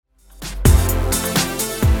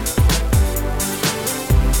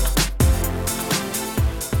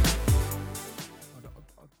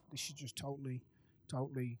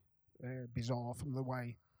totally bizarre from the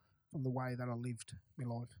way that I lived my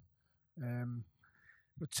life. Um,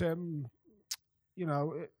 but you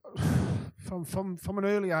know, from an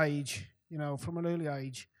early age,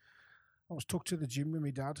 I was took to the gym with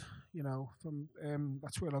my dad. From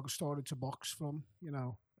that's where I started to box from.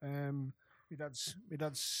 My dad's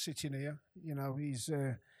sitting here.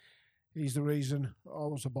 He's the reason I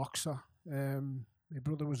was a boxer. My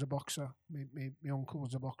brother was a boxer. My uncle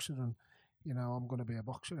was a boxer, and I'm going to be a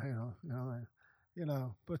boxer.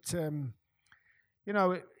 But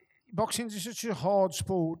boxing is such a hard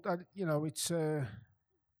sport that it's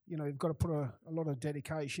you've got to put a lot of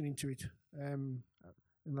dedication into it.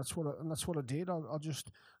 And that's what I did. I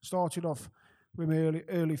just started off with my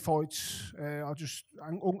early fights.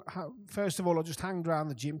 First of all, I just hanged around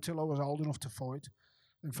the gym till I was old enough to fight.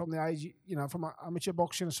 And from the age, from Amateur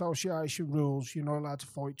Boxing Association rules, you're not allowed to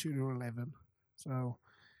fight till you're 11. So,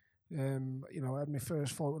 I had my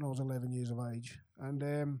first fight when I was 11 years of age, and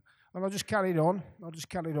I just carried on. I just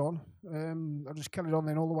carried on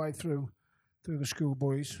then all the way through the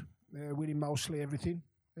schoolboys, winning mostly everything.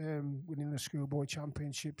 Winning the schoolboy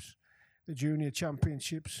championships, the junior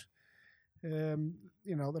championships, the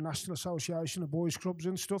National Association of Boys Clubs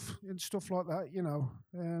and stuff like that.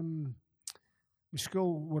 My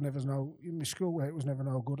school it was never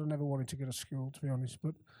no good. I never wanted to go to school, to be honest.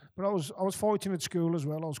 But I was fighting at school as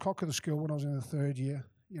well. I was cock of the school when I was in the third year.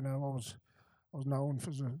 I was known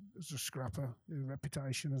as a scrapper, a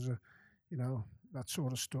reputation as a, that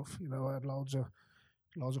sort of stuff. I had loads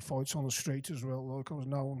of fights on the street as well. Like I was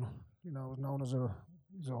known as a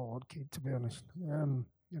hard kid, to be honest.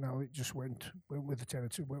 It just went with the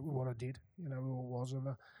territory, went with what I did. Who I was, and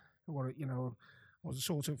I was the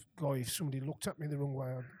sort of guy. If somebody looked at me the wrong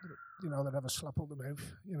way, they'd have a slap up the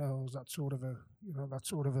mouth. I was that sort of a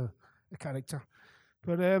character.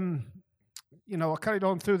 But I carried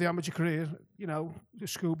on through the amateur career. The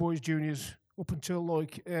schoolboys, juniors, up until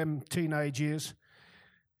like teenage years.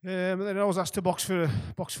 Then I was asked to box for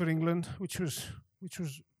England, which was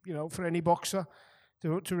for any boxer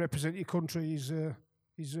to represent your country is a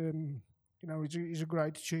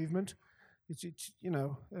great achievement.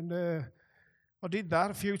 And I did that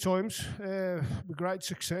a few times with great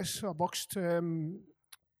success. I boxed in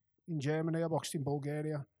Germany. I boxed in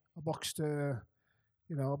Bulgaria. I boxed some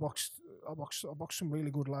really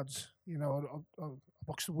good lads. I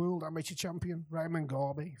boxed the world amateur champion Raymond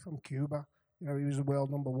Garby from Cuba. He was the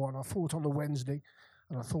world number one. I fought on the Wednesday,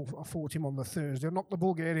 and I fought him on the Thursday. I knocked the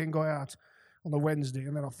Bulgarian guy out on the Wednesday,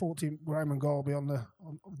 and then I fought him, Raymond Garby, on the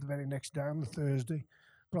very next day, on the Thursday.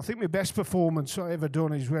 But I think my best performance I ever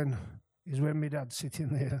done is when my dad's sitting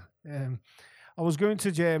there. I was going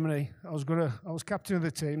to Germany. I was captain of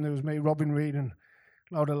the team. There was me, Robin Reed, and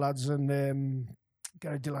a load of lads, and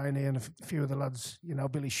Gary Delaney, and a few of the lads.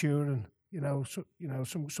 Billy Shure, and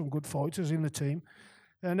some good fighters in the team.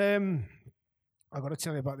 And I got to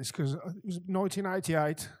tell you about this because it was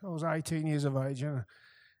 1988. I was 18 years of age, and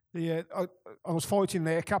I was fighting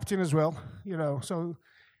their captain as well. So,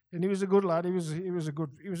 and he was a good lad. He was a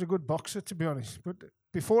good boxer, to be honest. But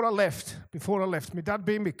before I left, my dad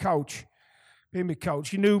being my coach, he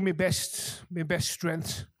knew my best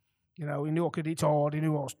strengths. He knew I could hit hard. He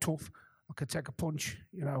knew I was tough. I could take a punch.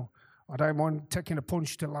 I don't mind taking a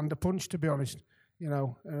punch to land a punch, to be honest.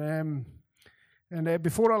 And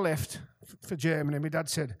before I left for Germany, my dad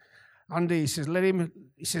said, "Andy," he says, let him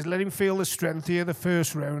feel the strength here the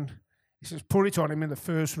first round. He says, put it on him in the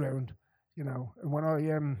first round. And when I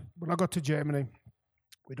got to Germany,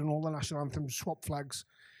 we done all the national anthems, swap flags,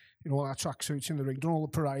 all our tracksuits in the ring, done all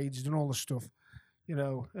the parades, done all the stuff,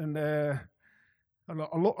 and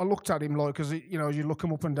I looked at him like, because you look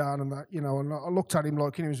him up and down and that, and I looked at him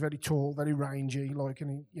like, and he was very tall, very rangy, like,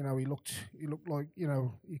 and he looked like,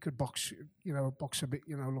 he could box, box a bit,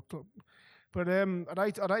 looked up. But I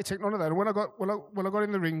take none of that. And when I got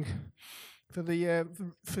in the ring for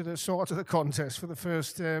the start of the contest, for the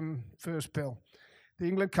first bell, the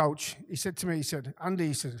England coach, he said to me, Andy,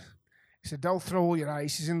 he said, don't throw all your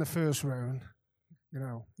aces in the first round.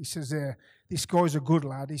 He says, this guy's a good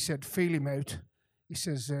lad. He said, feel him out. He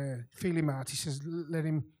says, feel him out. He says, let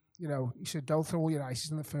him, he said, don't throw all your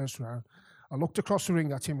aces in the first round. I looked across the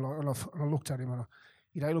ring at him, and I looked at him, and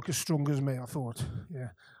he don't look as strong as me. I thought,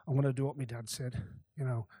 yeah, I'm going to do what my dad said,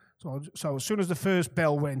 So as soon as the first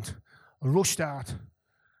bell went, I rushed out,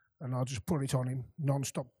 and I just put it on him,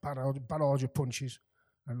 non-stop barrage of punches.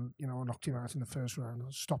 And, I knocked him out in the first round.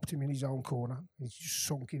 I stopped him in his own corner. He just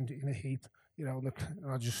sunk in a heap, and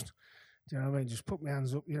I just, just put my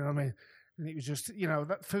hands up, And it was just,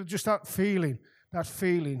 that feeling,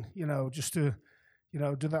 just to,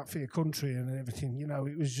 do that for your country and everything.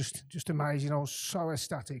 It was just amazing. I was so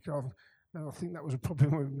ecstatic. I think that was probably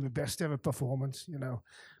my best ever performance.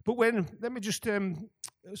 But let me just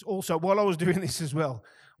also while I was doing this as well,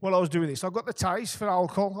 while I was doing this, I got the taste for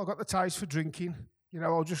alcohol. I got the taste for drinking. I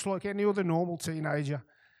was just like any other normal teenager.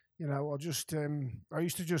 I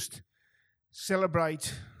used to just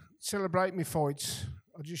celebrate my fights.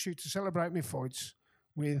 I just used to celebrate my fights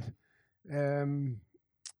with, with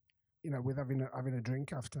having a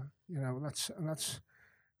drink after. And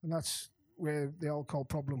that's where the alcohol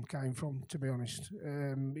problem came from. To be honest,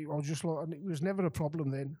 it was just like, and it was never a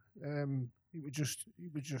problem then. It was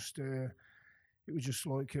just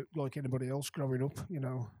like anybody else growing up,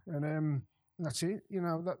 and that's it.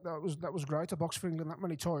 That was great. I boxed for England that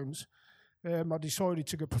many times. I decided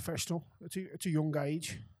to go professional at a young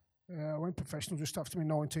age. I went professional just after my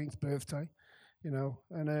 19th birthday,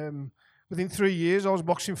 and within 3 years I was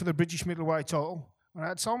boxing for the British middleweight title. And I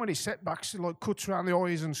had so many setbacks, like cuts around the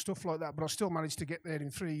eyes and stuff like that, but I still managed to get there in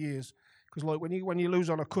 3 years. Because like when you lose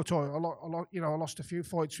on a cut eye, I lost a few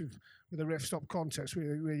fights with a ref stop contest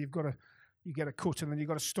where you get a cut and then you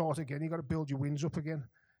got to start again. You got to build your wins up again.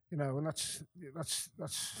 And that's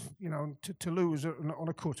to lose on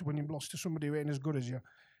a cut when you've lost to somebody who ain't as good as you,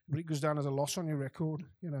 but it goes down as a loss on your record.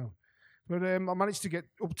 But I managed to get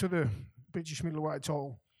up to the British middleweight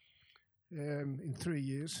title in 3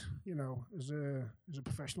 years. As a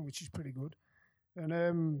professional, which is pretty good.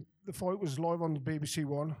 And the fight was live on the BBC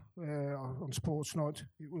One on Sports Night.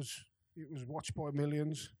 It was watched by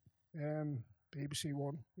millions. BBC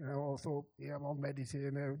One. I thought, yeah, I'm on Medit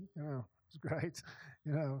here now. It was great.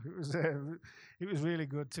 It was really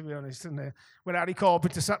good, to be honest. And when Harry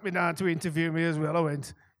Carpenter sat me down to interview me as well, I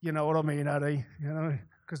went, you know what I mean, Harry,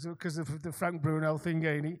 because of the Frank Bruno thing,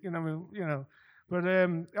 ain't it? But I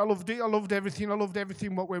loved it. I loved everything. I loved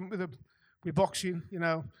everything what went with boxing.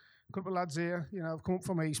 A couple of lads here, I've come up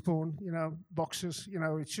from Eastbourne, boxers.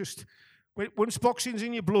 It's just once boxing's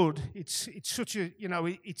in your blood, it's such a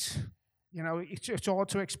it's hard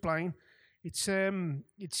to explain. It's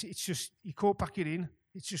just you can't pack it in.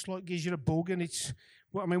 It's just like gives you a bug, and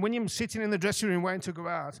when you're sitting in the dressing room waiting to go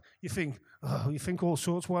out, you think all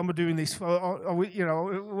sorts. Why am I doing this? What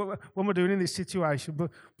am I doing in this situation?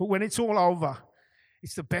 But when it's all over,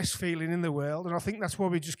 it's the best feeling in the world, and I think that's why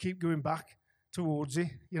we just keep going back towards it,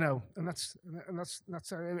 and that's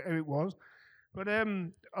how it was. But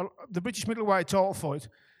the British middleweight title fight,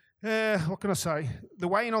 what can I say? The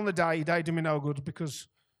weighing on the day did me no good because.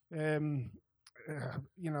 They've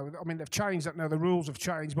changed that now. The rules have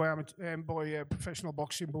changed by Professional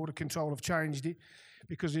Boxing Board of Control have changed it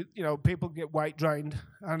because people get weight drained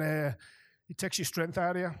and it takes your strength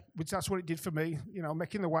out of you. Which that's what it did for me.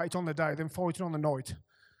 Making the weight on the day, then fighting on the night.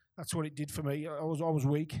 That's what it did for me. I was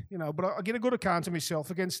weak, but I get a good account of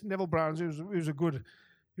myself against Neville Browns. He was a good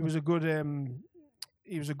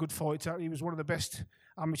fighter. He was one of the best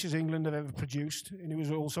amateurs England have ever produced, and he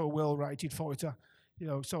was also a well-rated fighter.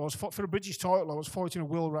 So I was for the British title. I was fighting a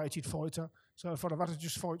well-rated fighter. So if I'd have had to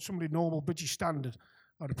just fight somebody normal British standard,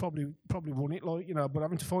 I'd have probably won it. But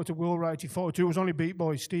having to fight a well-rated fighter who was only beat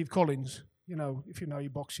by Steve Collins. If you know your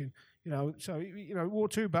boxing. So it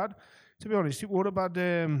wasn't too bad. To be honest, it wasn't a bad.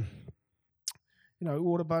 It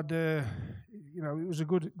was a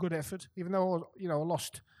good effort. Even though I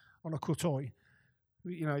lost on a cut eye.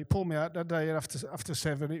 He pulled me out that day after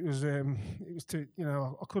 7. It was too,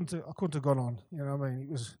 I couldn't have gone on. What I mean? It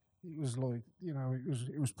was like,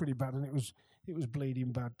 it was pretty bad, and it was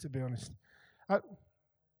bleeding bad, to be honest.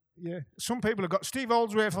 Yeah, some people have got Steve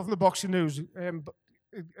Oldsworth from the Boxing News.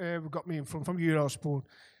 Got me in from Eurosport.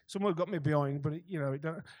 Someone got me behind, but have you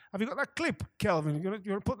got that clip, Kelvin? You want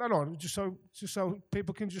to put that on just so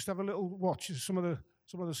people can just have a little watch of some of the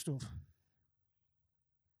stuff.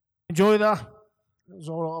 Enjoy that.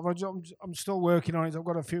 I'm still working on it. I've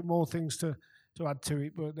got a few more things to add to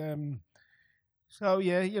it, but so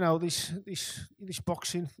yeah, this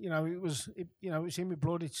boxing, it was in my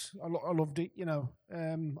blood. I loved it,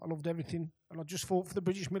 I loved everything, and I just fought for the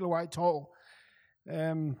British middleweight title,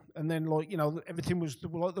 and then everything was they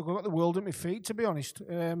got the world at my feet. To be honest,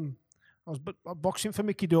 I was boxing for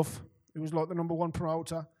Mickey Duff, who was like the number one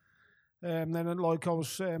promoter, and then I had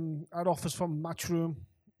offers from Matchroom.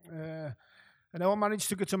 And how I managed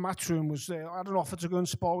to get to Matchroom was I had an offer to go and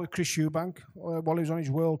spar with Chris Eubank while he was on his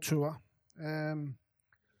world tour.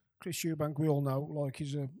 Chris Eubank, we all know,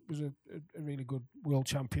 was a really good world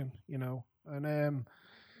champion, And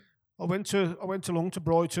I went along to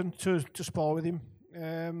Brighton to spar with him.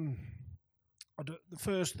 The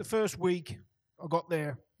first week I got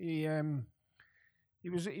there, he he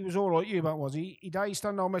was all right. Eubank was he didn't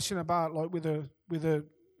stand no messing about like with a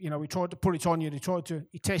he tried to put it on you.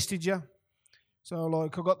 He tested you. So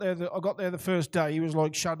like I got there the first day. He was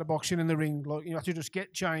like shadow boxing in the ring. Like you have to just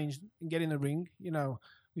get changed and get in the ring.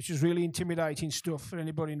 Which is really intimidating stuff for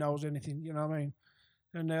anybody who knows anything. You know what I mean?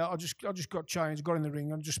 And I just got changed, got in the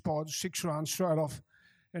ring, and just sparred 6 rounds straight off.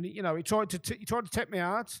 And he tried to take me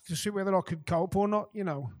out to see whether I could cope or not.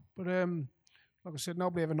 But like I said,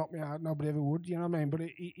 nobody ever knocked me out. Nobody ever would. You know what I mean? But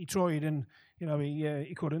he tried, and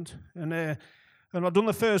he couldn't. And I'd done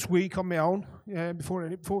the first week on my own before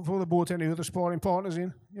they brought any other sparring partners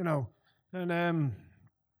in. And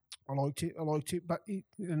I liked it. But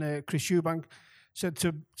Chris Eubank said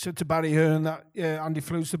to Barry Hearn that Andy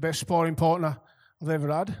Flute's the best sparring partner I've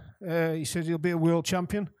ever had. He said he'll be a world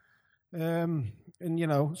champion. And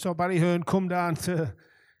so Barry Hearn come down to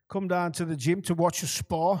the gym to watch us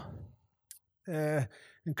spar. And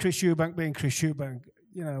Chris Eubank being Chris Eubank,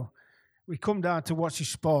 we come down to watch his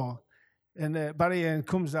spar. And Barry Hearn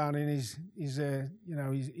comes down in his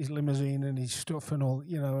limousine and his stuff and all,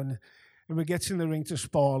 and we get in the ring to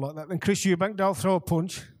spar like that. And Chris Eubank don't throw a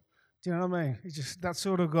punch. Do you know what I mean? He's just that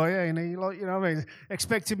sort of guy, ain't he? Like, you know what I mean?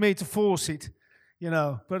 Expected me to force it,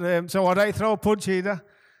 But so I didn't throw a punch either.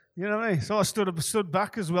 You know what I mean? So I stood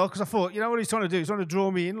back as well because I thought, what he's trying to do? He's trying to draw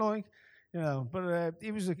me in, like, But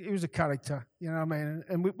he was a character, you know what I mean?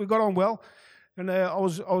 And we got on well. And I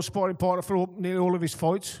was sparring partner for nearly all of his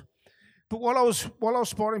fights. But while I was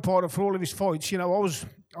sparring partner for all of his fights, I was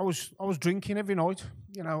drinking every night.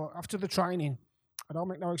 After the training, I don't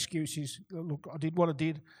make no excuses. Look, I did what I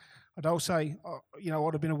did. I don't say,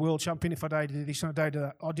 I'd have been a world champion if I did this and I did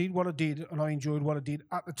that. I did what I did, and I enjoyed what I did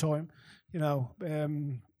at the time, But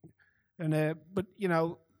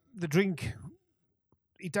the drink,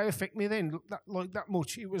 it didn't affect me then that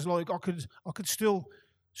much. It was like I could still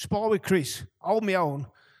spar with Chris, hold my own,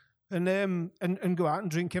 and go out and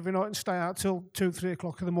drink every night and stay out till 2-3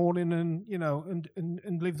 o'clock in the morning,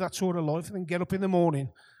 and live that sort of life. And then get up in the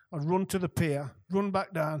morning, I'd run to the pier, run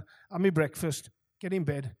back down, have my breakfast, get in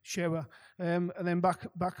bed, shower, and then back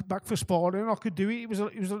for sparring. I could do it. It was I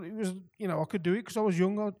could do it because I was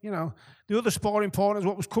young. The other sparring partners,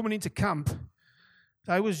 what was coming into camp,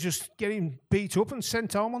 they was just getting beat up and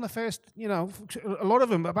sent home on the first. A lot of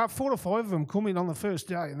them, about 4 or 5 of them, come in on the first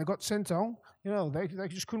day and they got sent home. They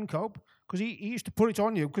just couldn't cope because he used to put it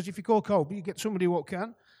on you because if you can't cope, you get somebody who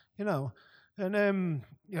can. And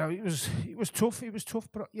it was tough. It was tough,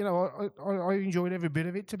 but I enjoyed every bit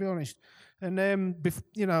of it, to be honest. And then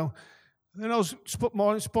I was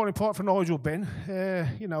sparring part for Nigel Benn.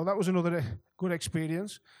 That was another good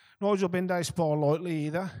experience. Nigel Benn didn't spar lightly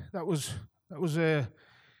either. That was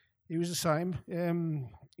he was the same.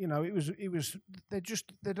 It was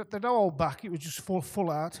they don't hold back. It was just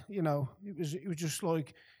full out. It was just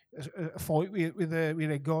like a fight with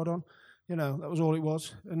a guard on. That was all it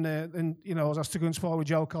was. And I was asked to go and spar with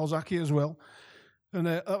Joe Calzaki as well. And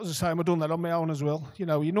that was the same. I'd done that on my own as well. You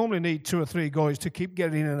normally need 2 or 3 guys to keep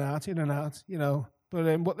getting in and out,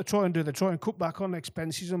 But what they try and cut back on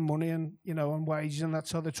expenses and money and, and wages, and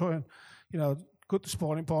that's how they try and, cut the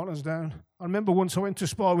sparring partners down. I remember once I went to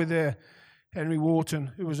spar with Henry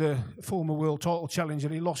Wharton, who was a former world title challenger.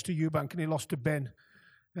 He lost to Eubank and he lost to Ben.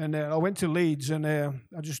 And I went to Leeds and I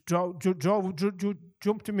just jumped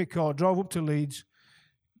in my car, drove up to Leeds,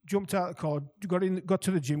 jumped out of the car, got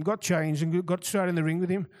to the gym, got changed and got straight in the ring with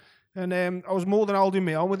him. And I was more than holding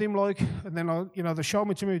me on with him, like. And then they showed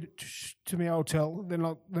me to my hotel. Then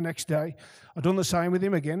the next day, I done the same with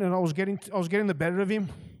him again, and I was getting the better of him.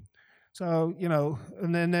 So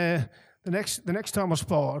and then the next time I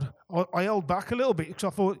sparred, I held back a little bit because I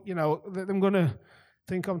thought I'm gonna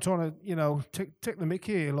think I'm trying to take the mick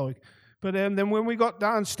here, like. But then when we got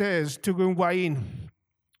downstairs to go and weigh in,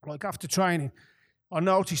 like after training, I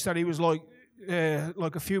noticed that he was like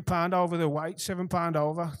a few pound over the weight, 7 pound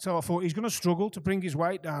over. So I thought he's going to struggle to bring his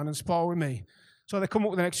weight down and spar with me. So they come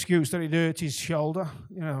up with an excuse that he'd hurt his shoulder,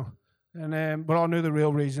 And but I knew the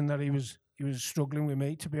real reason that he was struggling with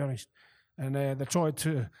me, to be honest. And they tried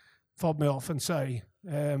to fob me off and say,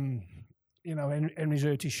 Henry's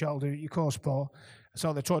hurt his shoulder, you can't spar.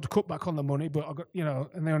 So they tried to cut back on the money, but I got,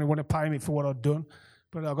 and they only want to pay me for what I'd done.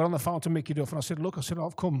 But I got on the phone to Mickey Duff and I said, look,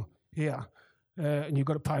 I've come here. And you've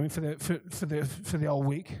got to pay me for the whole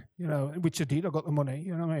week, which I did. I got the money,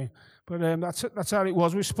 you know what I mean. But that's how it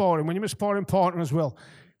was with sparring. When you're a sparring partner as well,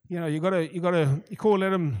 you can't let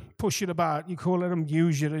them push it about. You can't let them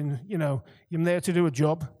use you, and you're there to do a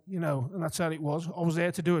job, and that's how it was. I was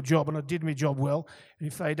there to do a job, and I did my job well. And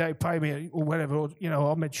if they don't pay me or whatever,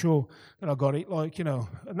 I made sure that I got it,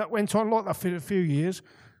 and that went on like that for a few years.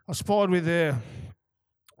 I sparred with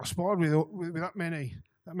I sparred with that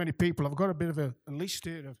many people. I've got a bit of a list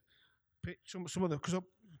here of some of the because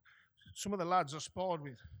some of the lads I sparred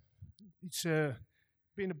with. It's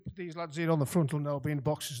these lads here on the front will know being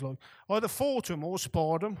boxers like either fought them or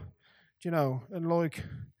sparred them, you know, and like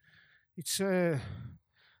it's.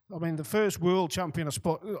 I mean, the first world champion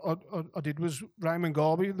I did was Raymond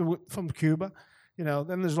Garby from Cuba. You know,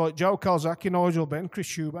 then there's like Joe Calzaghe, Nigel Benn, Chris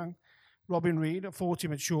Eubank, Robin Reed. I fought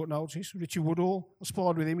him at short notice. Richie Woodall, I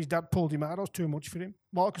sparred with him. His dad pulled him out. I was too much for him.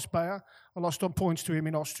 Marcus Bayer, I lost on points to him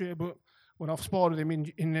in Austria, but when I sparred with him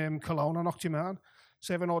in Cologne, I knocked him out.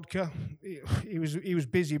 Seven Odka, he was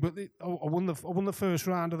busy, but I won the first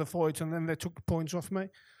round of the fight, and then they took the points off me.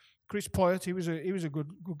 Chris Poyet, he was a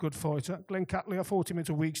good fighter. Glenn Catley, I fought him at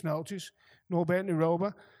a week's notice. Norbert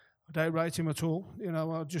Niroba, I don't rate him at all. You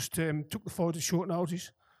know, I just took the fight at short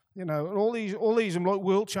notice. You know, and all these are like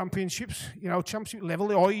world championships. You know, championship level,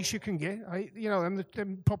 the highest you can get. You know,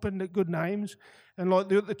 them proper good names, and like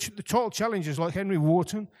the title challengers like Henry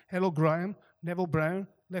Wharton, Errol Graham, Neville Brown,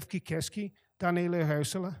 Lev Kikeski, Daniel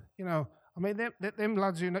Haussler. You know, I mean, them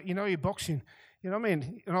lads, you know, you're boxing. You know what I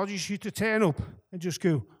mean? And I just used to turn up and just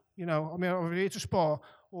go. You know, I mean, I'm here to spar,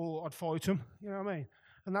 or I'd fight him. You know what I mean?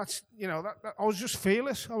 And that's, you know, that I was just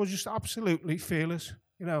fearless. I was just absolutely fearless.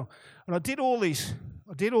 You know, and I did all this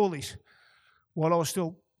while I was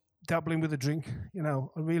still dabbling with the drink. You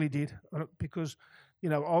know, I really did, because, you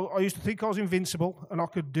know, I used to think I was invincible and I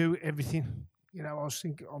could do everything. You know, I was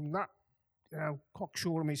thinking I'm that, you know,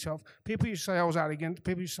 cocksure of myself. People used to say I was arrogant.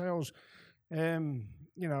 People used to say I was,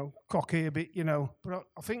 you know, cocky a bit. You know, but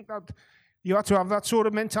I think that. You had to have that sort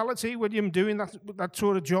of mentality when you're doing that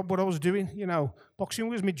sort of job. What I was doing, you know, boxing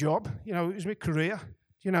was my job. You know, it was my career.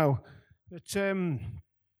 You know, but you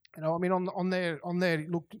know, I mean, on there, it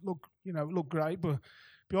looked great, but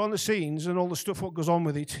behind the scenes and all the stuff what goes on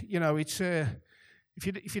with it, you know, it's if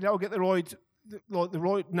you don't get the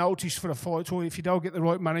right notice for a fight, or if you don't get the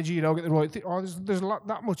right manager, you don't get the right thing. Oh, there's a lot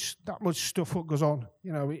that much stuff what goes on.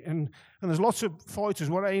 You know, and there's lots of fighters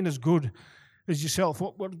what ain't as good as yourself,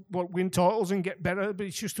 what win titles and get better, but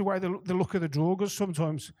it's just the way the look of the draw goes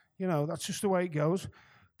sometimes. You know, that's just the way it goes.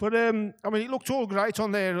 But I mean, it looked all great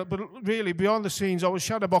on there, but really behind the scenes, I was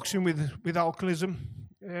shadowboxing with alcoholism.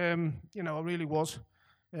 You know, I really was.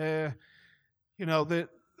 You know,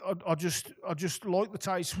 I just liked the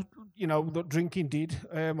taste, you know, that drinking did.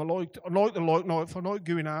 I liked the light night. I liked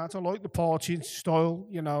going out. I liked the partying style,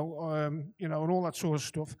 you know, and all that sort of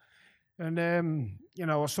stuff. And, you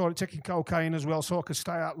know, I started taking cocaine as well so I could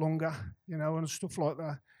stay out longer, you know, and stuff like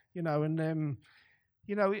that, you know. And,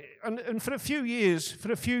 you know, and for a few years,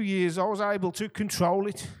 I was able to control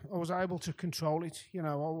it. You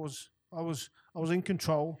know, I was in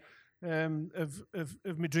control of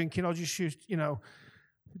my drinking. I just used, you know,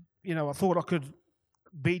 I thought I could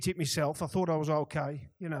beat it myself. I thought I was okay,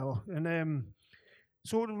 you know. And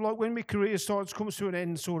sort of like when my career comes to an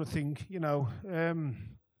end sort of thing, you know,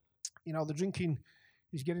 the drinking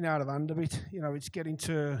is getting out of hand a bit. You know, it's getting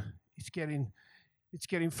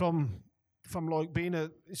from like being a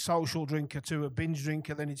social drinker to a binge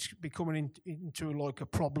drinker, then it's becoming into like a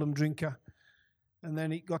problem drinker. And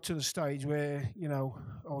then it got to the stage where, you know,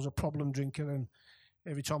 I was a problem drinker, and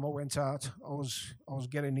every time I went out, I was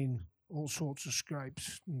getting in all sorts of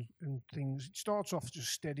scrapes and things. It starts off just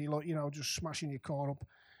steady, like, you know, just smashing your car up,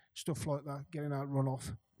 stuff like that, getting out, run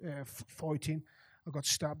off, fighting. I got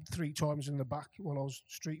stabbed 3 times in the back while I was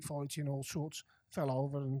street fighting, all sorts, fell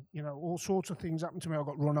over, and, you know, all sorts of things happened to me. I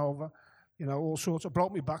got run over, you know, all sorts. I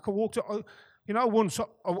broke my back. I walked, you know, once I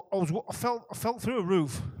fell through a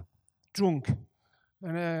roof, drunk,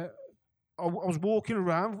 and I was walking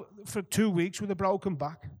around for 2 weeks with a broken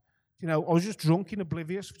back. You know, I was just drunk and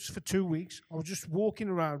oblivious just for 2 weeks. I was just walking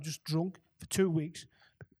around, just drunk for 2 weeks.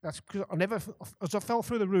 That's because as I fell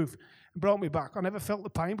through the roof and broke my back, I never felt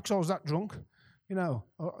the pain because I was that drunk. You know,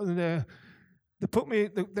 and they put me.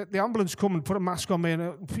 The ambulance come and put a mask on me,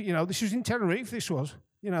 and you know, this was in Tenerife. This was,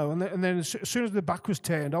 you know, and then as soon as the back was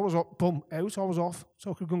turned, I was up, boom, out. I was off,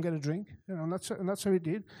 so I could go and get a drink. You know, and that's how it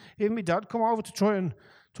did. Even my dad come over to try and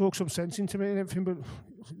talk some sense into me and everything, but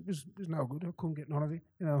it was no good. I couldn't get none of it.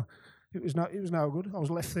 You know, it was no good. I was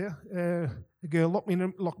left there. The girl locked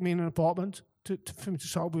me in an apartment for me to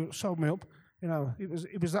sober me up. You know, it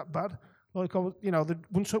was that bad. Like I was, you know,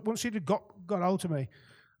 once it had got out of me,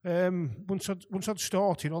 once I'd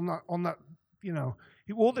started on that, you know,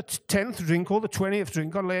 or the 10th drink or the 20th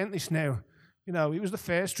drink, I learnt this now. You know, it was the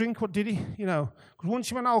first drink. What did he? You know, because once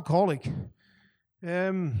you're an alcoholic,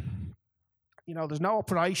 you know, there's no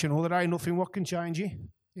operation or there ain't nothing what can change you.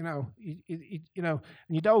 You know, you know,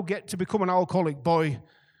 and you don't get to become an alcoholic by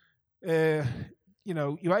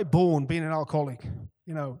you ain't born being an alcoholic.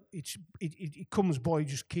 It comes by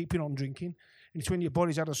just keeping on drinking. And it's when your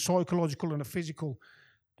body's had a psychological and a physical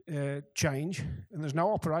change, and there's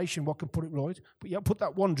no operation what can put it right. But you put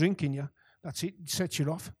that one drink in you, that's it. It sets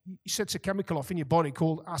you off. It sets a chemical off in your body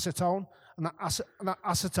called acetone, and that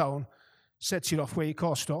acetone sets you off where you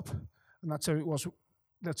can't stop. And that's how it was.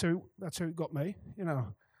 That's how it got me.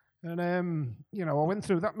 And I went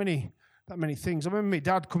through that many things. I remember my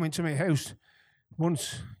dad coming to my house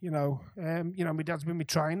once. My dad's been my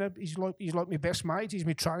trainer. He's like my best mate. He's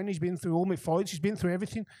my trainer. He's been through all my fights. He's been through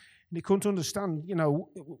everything. And he couldn't understand,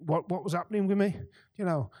 what was happening with me, And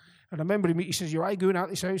I remember him, he says, "You ain't going out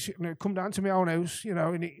this house." And I come down to my own house,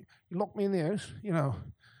 and he locked me in the house,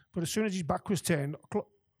 But as soon as his back was turned,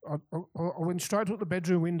 I went straight out the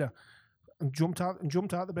bedroom window and jumped out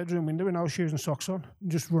the bedroom window with no shoes and socks on and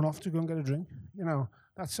just run off to go and get a drink.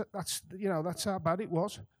 That's how bad it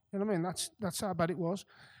was. You know what I mean? That's how bad it was.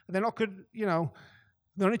 And then I could, the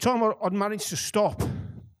only time I'd managed to stop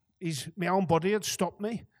is my own body had stopped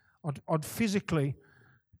me. I'd physically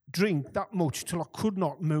drink that much till I could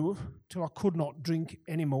not move, till I could not drink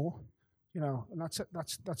anymore, and that's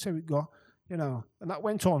how it got, and that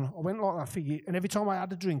went on. I went like that for years, and every time I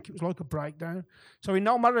had a drink, it was like a breakdown. So in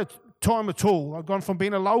no matter of time at all, I'd gone from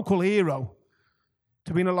being a local hero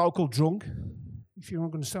to being a local drunk, if you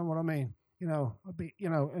understand what I mean, I'd be,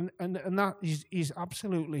 and that is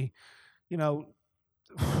absolutely,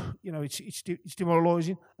 it's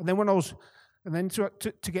demoralising. And then and then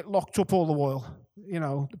to get locked up all the while,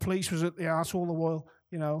 the police was at the arse all the while,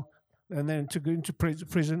 and then to go into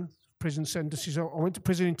prison sentences. I went to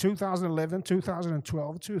prison in 2011,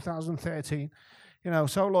 2012, 2013,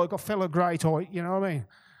 so like I fell a great height, you know what I mean?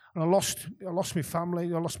 And I lost my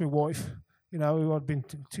family, I lost my wife, who I'd been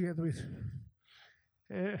together with.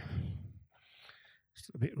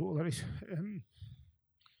 Still a bit raw, that is.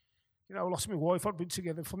 I lost my wife. I'd been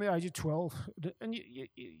together from the age of 12. And,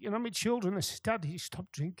 my children, they said, "Dad, you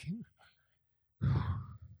stop drinking."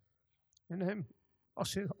 And I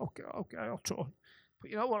said, okay, I'll try. But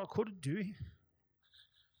you know what? I couldn't do it.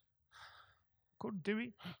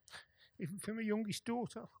 Even for my youngest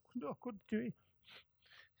daughter, I couldn't do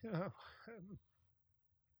it.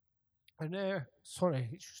 Sorry,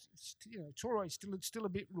 it's all right. It's still a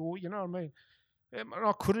bit raw, you know what I mean? And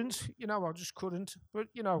I couldn't, I just couldn't. But,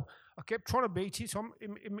 I kept trying to beat it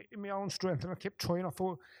in my own strength, and I kept trying. I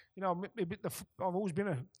thought, maybe I've always been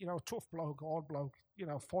a tough bloke, hard bloke,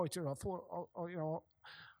 fighter. I thought,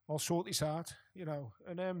 I'll sort this out,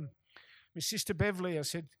 And my sister Beverly, I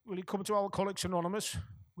said, "Will you come to Alcoholics Anonymous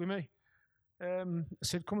with me?" I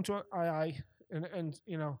said, "Come to AA," and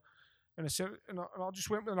I said, and I just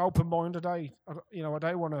went with an open mind today. I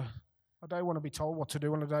don't want to be told what to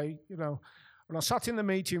do on a day, And I sat in the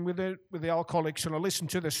meeting with the alcoholics, and I listened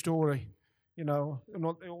to their story, and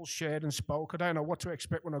what they all shared and spoke. I don't know what to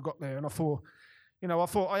expect when I got there, and I thought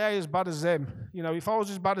I ain't as bad as them. If I was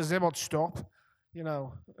as bad as them, I'd stop,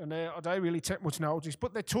 And I don't really take much notice.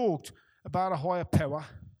 But they talked about a higher power,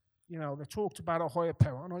 They talked about a higher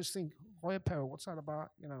power, and I just think, higher power, what's that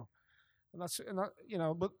about, And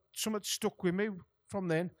that, but something stuck with me from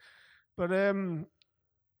then. But I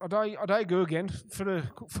go again for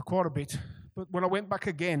quite a bit. But when I went back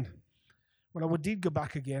again, when I did go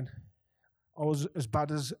back again, I was as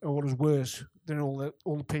bad as, or as worse than all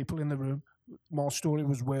the people in the room. My story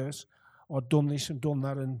was worse. I'd done this and done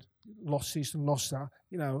that and lost this and lost that,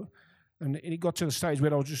 And it got to the stage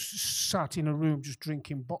where I was just sat in a room just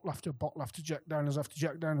drinking bottle after Jack Daniels after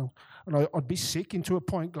Jack Daniels. And I'd be sick into a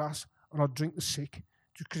pint glass, and I'd drink the sick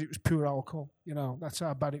just because it was pure alcohol. That's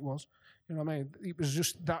how bad it was. You know what I mean? It was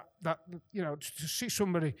just that to see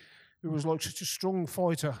somebody who was like such a strong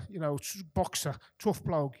fighter, boxer, tough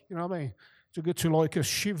bloke, you know what I mean? To get to like a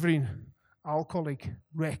shivering alcoholic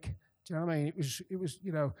wreck. Do you know what I mean? It was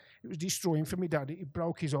destroying for me, Dad. It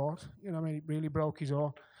broke his heart. You know what I mean? It really broke his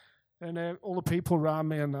heart. And all the people around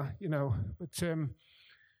me and that, But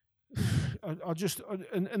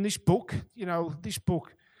and this book,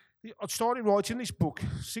 I started writing this book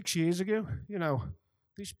 6 years ago.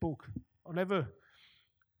 This book, I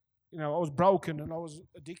was broken and I was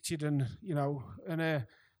addicted, and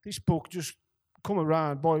this book just come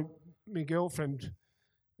around by my girlfriend,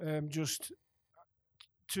 just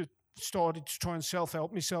to started to try and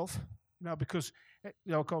self-help myself, because I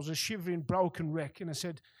was a shivering, broken wreck, and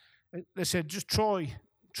they said just try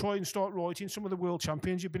and start writing some of the world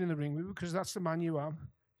champions you've been in the ring with, because that's the man you are,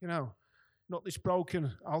 not this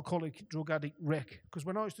broken alcoholic drug addict wreck. Because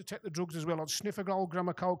when I used to take the drugs as well, I'd sniff a gold gram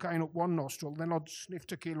of cocaine up one nostril, then I'd sniff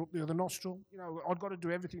tequila up the other nostril. You know, I'd got to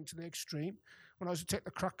do everything to the extreme. When I used to take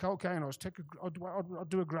the crack cocaine, I'd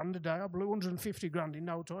do $1,000 a day. I blew 150 grand in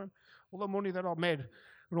no time. All the money that I made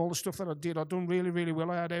and all the stuff that I did, I'd done really, really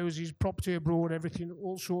well. I had houses, property abroad, everything,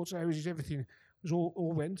 all sorts of houses, everything. It was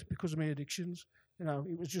all went because of my addictions. You know,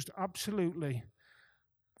 it was just absolutely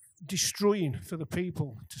destroying for the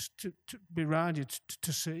people to be around you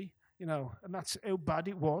to see, you know, and that's how bad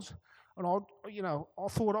it was. And I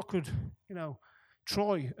thought I could, you know,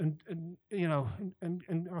 try and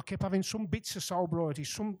I kept having some bits of sobriety,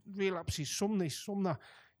 some relapses, some this, some that,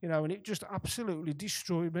 you know, and it just absolutely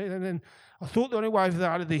destroyed me. And then I thought the only way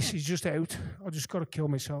out of this is just out. I just got to kill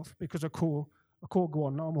myself because I can't go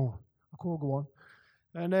on no more. I can't go on.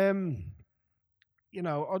 And you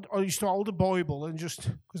know, I used to hold the Bible and just,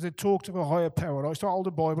 because they talked of a higher power, I used to hold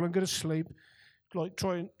the Bible and go to sleep, like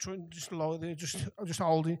try and just lie there, just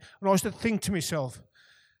hold it. And I used to think to myself,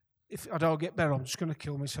 if I don't get better, I'm just going to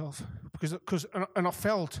kill myself. Because I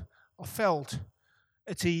felt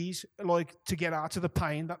at ease, like to get out of the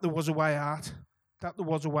pain, that there was a way out,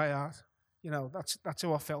 You know, that's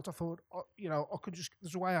how I felt. I thought, you know,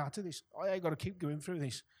 there's a way out of this. I ain't got to keep going through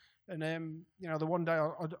this. And you know, the one day,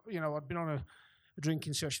 I'd been on a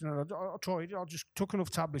drinking session, and I tried. I just took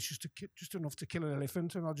enough tablets, just enough to kill an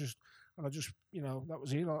elephant, and I just, you know, that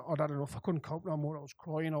was it. I'd had enough. I couldn't cope no more. I was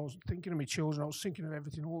crying. I was thinking of my children. I was thinking of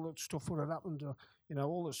everything, all the stuff that had happened. You know,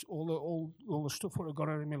 all the stuff that had gone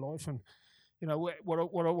on in my life, and you know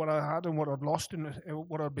what I had and what I'd lost and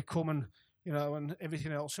what I'd become, and you know, and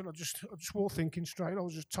everything else. And I just wasn't thinking straight. I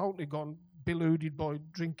was just totally gone, deluded by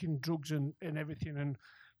drinking, drugs, and everything, and.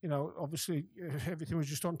 You know, obviously everything was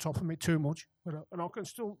just on top of me too much, and I can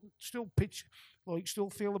still pitch, like still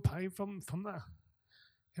feel the pain from that,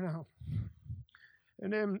 you know.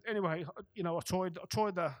 And anyway, you know, I tried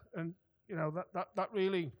that, and you know that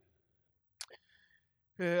really.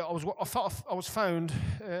 I was found.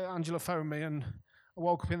 Angela found me, and I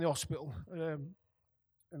woke up in the hospital, and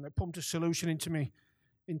they pumped a solution into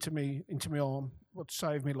my arm, what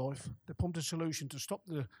saved my life. They pumped a solution to stop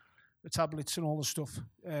the tablets and all the stuff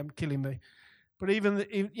killing me. But even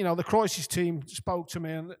the crisis team spoke to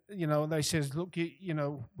me, and you know, and they says, look, you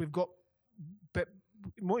know, we've got,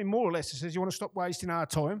 more or less, it says, you want to stop wasting our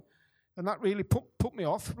time, and that really put me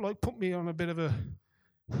off, like put me on a bit of a,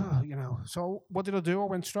 you know. So what did I do? I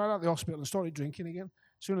went straight out of the hospital and started drinking again.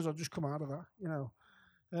 As soon as I just come out of that, you know,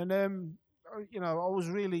 and you know, I was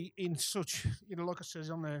really in such, you know, like I says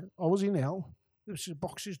on there, I was in hell. It was a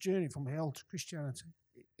boxer's journey from hell to Christianity.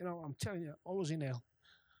 You know, I'm telling you, I was in hell,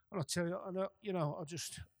 and I tell you, you know, I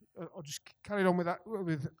just carried on with that,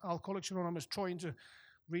 with Alcoholics Anonymous, trying to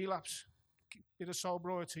relapse, bit of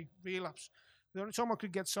sobriety, relapse. The only time I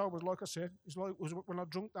could get sober, like I said, was when I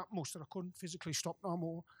drunk that much that I couldn't physically stop no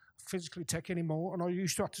more, physically take any more, and I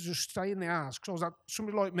used to have to just stay in the house because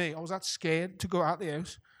somebody like me, I was that scared to go out the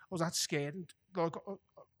house. I was that scared, and like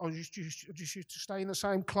I just used to stay in the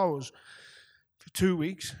same clothes for 2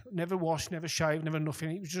 weeks, never washed, never shaved, never nothing.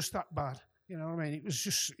 It was just that bad. You know what I mean?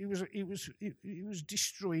 It was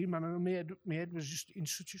destroying, man. And my head was just in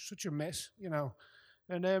such a mess, you know.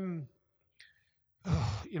 And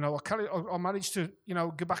you know, I managed to, you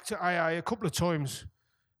know, go back to AA a couple of times,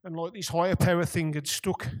 and like this higher power thing had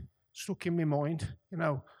stuck in my mind, you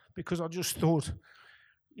know, because I just thought,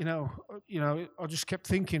 you know, I just kept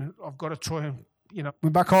thinking, I've got to try and, you know, we're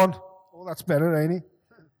back on. Oh, that's better, ain't it?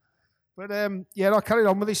 But yeah, I carried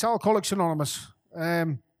on with this Alcoholics Anonymous,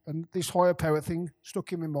 and this higher power thing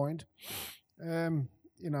stuck in my mind. You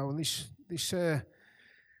know, and this I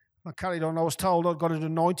carried on. I was told I'd got to do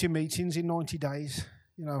 90 meetings in 90 days.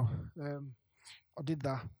 You know, I did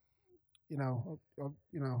that. You know,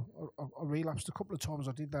 I relapsed a couple of times.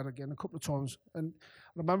 I did that again a couple of times, and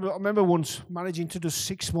I remember once managing to do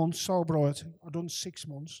 6 months sobriety. I'd done 6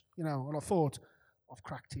 months. You know, and I thought, I've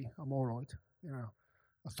cracked it. I'm all right. You know.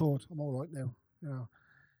 I thought, I'm all right now, you know.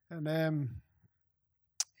 And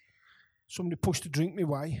somebody pushed a drink my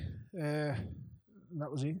way, and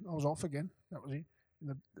that was it. I was off again. That was it.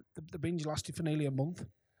 And the binge lasted for nearly a month,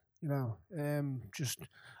 you know. I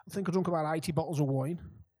think I drank about 80 bottles of wine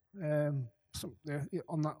on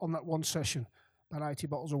that one session, about 80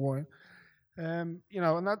 bottles of wine. You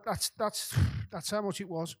know, and that's how much it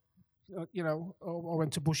was. You know, I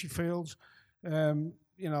went to Bushy Fields.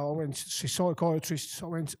 You know, I went to see psychiatrists. I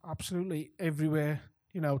went absolutely everywhere,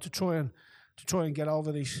 you know, to try and get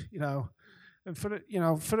over this, you know. And for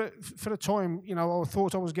the time, you know, I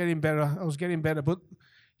thought I was getting better. But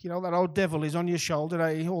you know, that old devil is on your shoulder,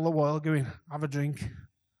 all the while going, have a drink,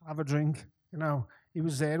 You know, he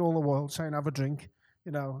was there all the while saying, have a drink,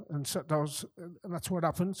 you know, and so and that's what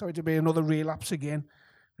happened. So it'd be another relapse again,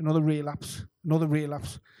 another relapse.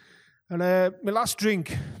 And my last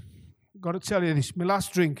drink, got to tell you this, my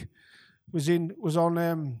last drink was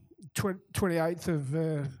on 28th of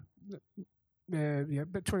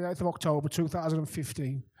 28th of October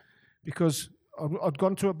 2015, because I'd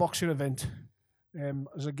gone to a boxing event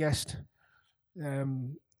as a guest,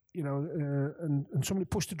 and somebody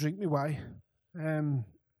pushed a drink my way, and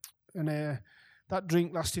that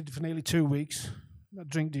drink lasted for nearly 2 weeks. That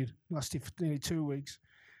drink lasted for nearly 2 weeks,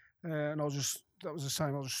 and that was the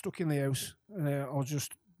same. I was stuck in the house, and I was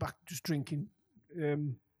just drinking,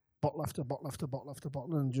 bottle after bottle after bottle after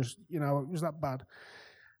bottle, and just, it was that bad.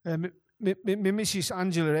 My Mrs.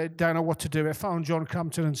 Angela didn't know what to do. I found John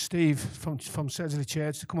Crampton and Steve from Sedgley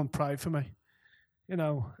Church to come and pray for me, and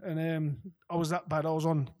I was that bad. I was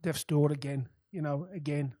on death's door again,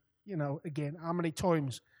 again. How many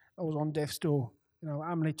times I was on death's door?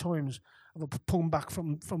 How many times have I pulled back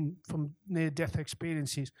from near-death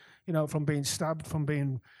experiences? From being stabbed, from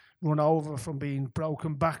being run over, from being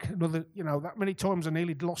broken back. That many times I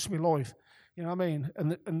nearly lost my life. You know what I mean?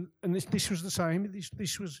 And this was the same. This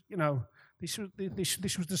was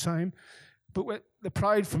the same. But they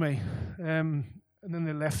prayed for me, and then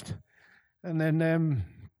they left. And then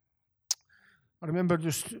I remember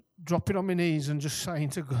just dropping on my knees and just saying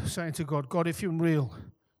to God, God, if you're real,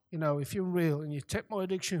 if you're real and you take my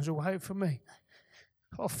addictions away from me,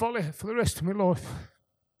 I'll follow you for the rest of my life.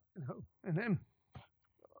 And then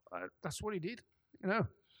that's what he did.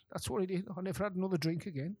 That's what he did. I never had another drink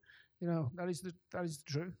again. That is the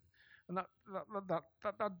truth. And that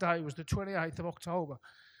day was the 28th of October,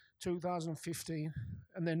 2015.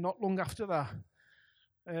 And then not long after that,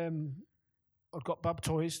 I got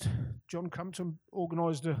baptised. John Crampton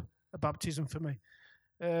organised a baptism for me.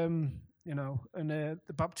 And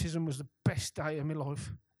the baptism was the best day of my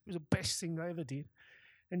life. It was the best thing I ever did.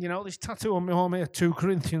 And this tattoo on my arm here, 2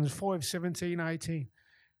 Corinthians 5:17-18,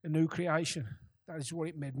 a new creation. That is what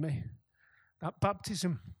it made me. That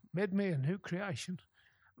baptism made me a new creation.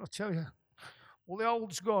 And I'll tell you, all the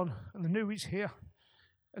old's gone and the new is here.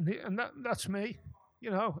 And that's me,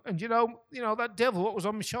 And that devil what was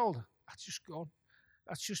on my shoulder, that's just gone.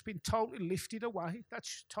 That's just been totally lifted away.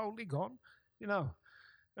 That's totally gone,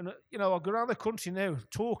 And I go around the country now,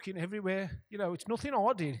 talking everywhere. It's nothing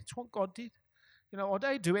I did. It's what God did. I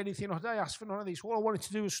didn't do anything. I didn't ask for none of this. All I wanted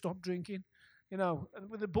to do was stop drinking. And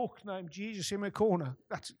with a book named Jesus in my corner,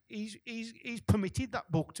 he's permitted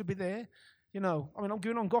that book to be there. I'm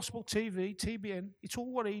going on Gospel TV, TBN. It's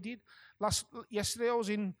all what he did. Yesterday I was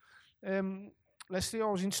in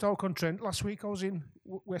Stoke-on-Trent. Last week I was in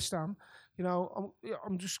West Ham.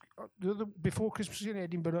 I'm just before Christmas in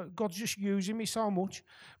Edinburgh. God's just using me so much,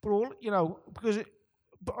 but I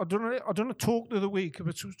done a talk the other week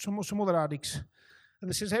about some other addicts, and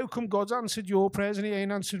they says, "How come God's answered your prayers and He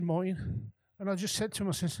ain't answered mine?" And I just said to him,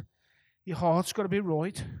 I says, "Your heart's got to be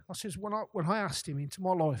right." I says, when I asked Him into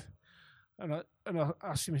my life, and I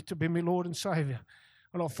asked Him to be my Lord and Saviour,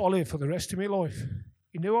 and I'll follow Him for the rest of my life,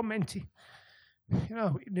 He knew I meant it. He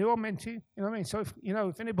knew I meant it. You know what I mean? So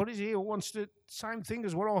if anybody's here who wants the same thing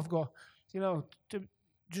as what I've got, to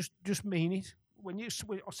just mean it. I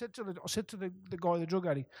said to the guy, the drug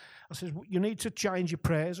addict, I says, you need to change your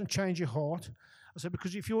prayers and change your heart. I said,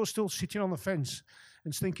 because if you're still sitting on the fence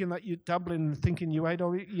and thinking that you're dabbling and thinking you ain't,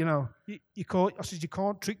 you can't. I said, you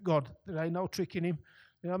can't trick God. There ain't no tricking Him.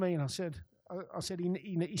 You know what I mean? I said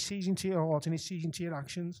He sees into your heart and He sees into your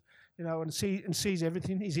actions. And sees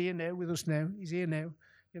everything. He's here now with us now. He's here now.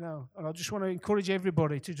 And I just want to encourage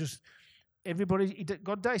everybody to just.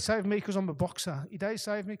 God did save me because I'm a boxer. He did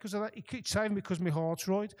save me because of that. He saved me because my heart's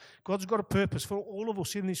right. God's got a purpose for all of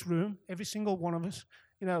us in this room, every single one of us.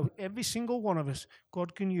 Every single one of us,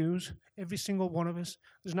 God can use every single one of us.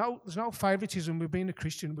 There's no favoritism with being a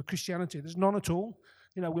Christian, with Christianity. There's none at all.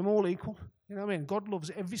 We're all equal. You know what I mean? God loves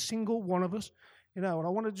every single one of us. And I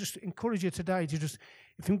want to just encourage you today to just,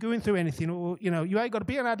 if you're going through anything, or, you ain't got to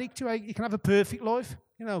be an addict, you can have a perfect life,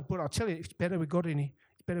 but I'll tell you, it's better with God in it.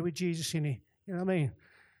 It's better with Jesus in it. You know what I mean?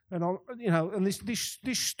 And and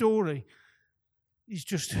this story is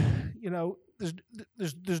just,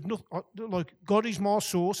 there's nothing, like, God is my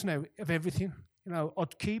source now of everything.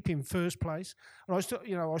 I'd keep Him first place. And I used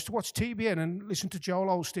to watch TBN and listen to Joel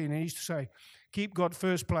Osteen, and he used to say, keep God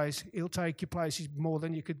first place, He'll take you places more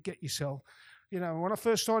than you could get yourself. When I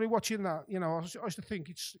first started watching that, I used to think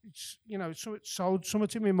it's sold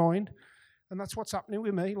something in my mind, and that's what's happening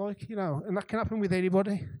with me, and that can happen with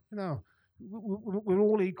anybody, We're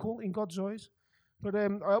all equal in God's eyes, But I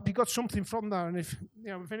hope you got something from that. And if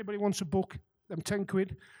anybody wants a book, them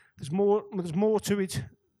 £10, there's more to it.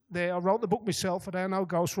 There, I wrote the book myself. I don't know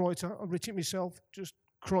ghostwriter. I wrote it myself, just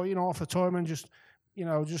crying half the time and just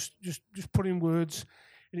putting words,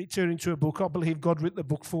 and it turned into a book. I believe God wrote the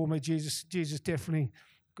book for me. Jesus definitely,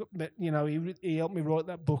 he helped me write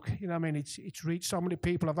that book. You know what I mean? It's reached so many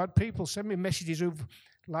people. I've had people send me messages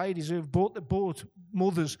ladies who've bought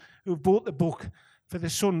mothers who've bought the book for their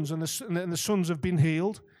sons, and the sons have been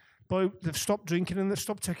healed. They've stopped drinking and they've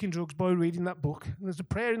stopped taking drugs by reading that book. And there's a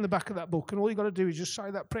prayer in the back of that book, and all you got to do is just say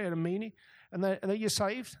that prayer and mean it, and then you're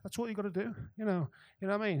saved. That's what you got to do. You know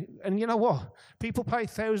what I mean? And you know what? People pay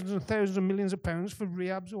thousands and thousands of millions of pounds for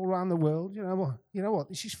rehabs all around the world. You know what?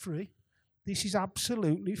 This is free. This is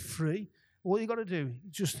absolutely free. All you got to do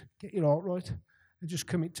is just get your heart right and just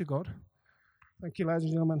commit to God. Thank you, ladies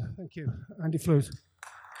and gentlemen. Thank you, Andy Flute.